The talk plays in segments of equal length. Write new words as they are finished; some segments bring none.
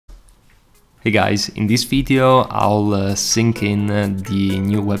Hey guys, in this video I'll sync in the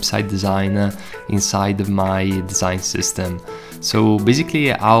new website design inside of my design system. So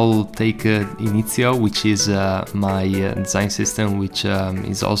basically I'll take Inizio, which is my design system, which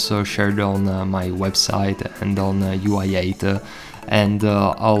is also shared on my website and on UI8, and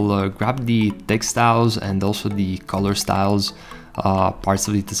I'll grab the text styles and also the color styles parts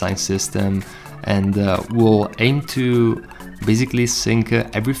of the design system, and we'll aim to basically sync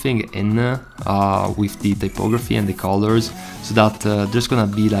everything in with the typography and the colors, so that there's gonna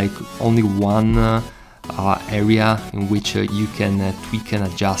be like only one area in which you can tweak and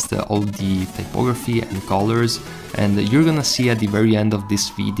adjust all the typography and colors. And you're gonna see at the very end of this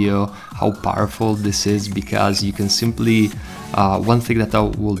video how powerful this is, because you can simply one thing that I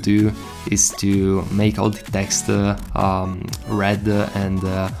will do is to make all the text red and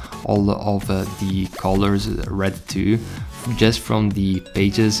all of the colors red too, just from the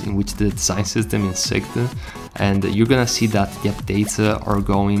pages in which the design system is synced. And you're gonna see that the updates are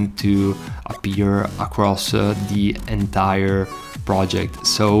going to appear across the entire project.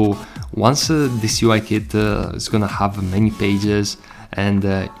 So once this UI kit is gonna have many pages, and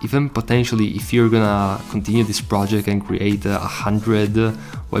even potentially if you're gonna continue this project and create 100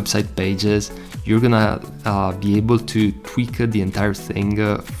 website pages, you're gonna be able to tweak the entire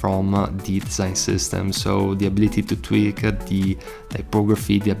thing from the design system. So the ability to tweak the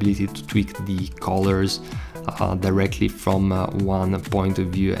typography, the ability to tweak the colors directly from one point of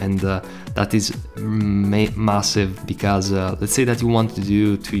view. And that is massive, because let's say that you want to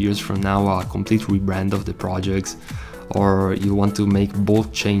do 2 years from now a complete rebrand of the projects, or you want to make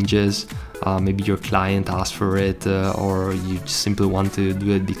bold changes, maybe your client asks for it, or you just simply want to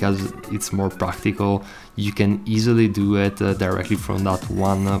do it because it's more practical. You can easily do it directly from that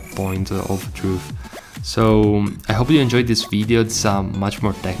one point of truth. So I hope you enjoyed this video. It's a much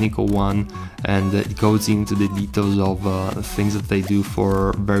more technical one, and it goes into the details of things that they do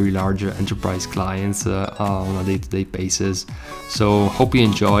for very large enterprise clients on a day-to-day basis. So hope you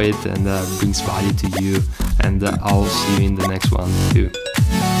enjoy it and brings value to you, and I'll see you in the next one too.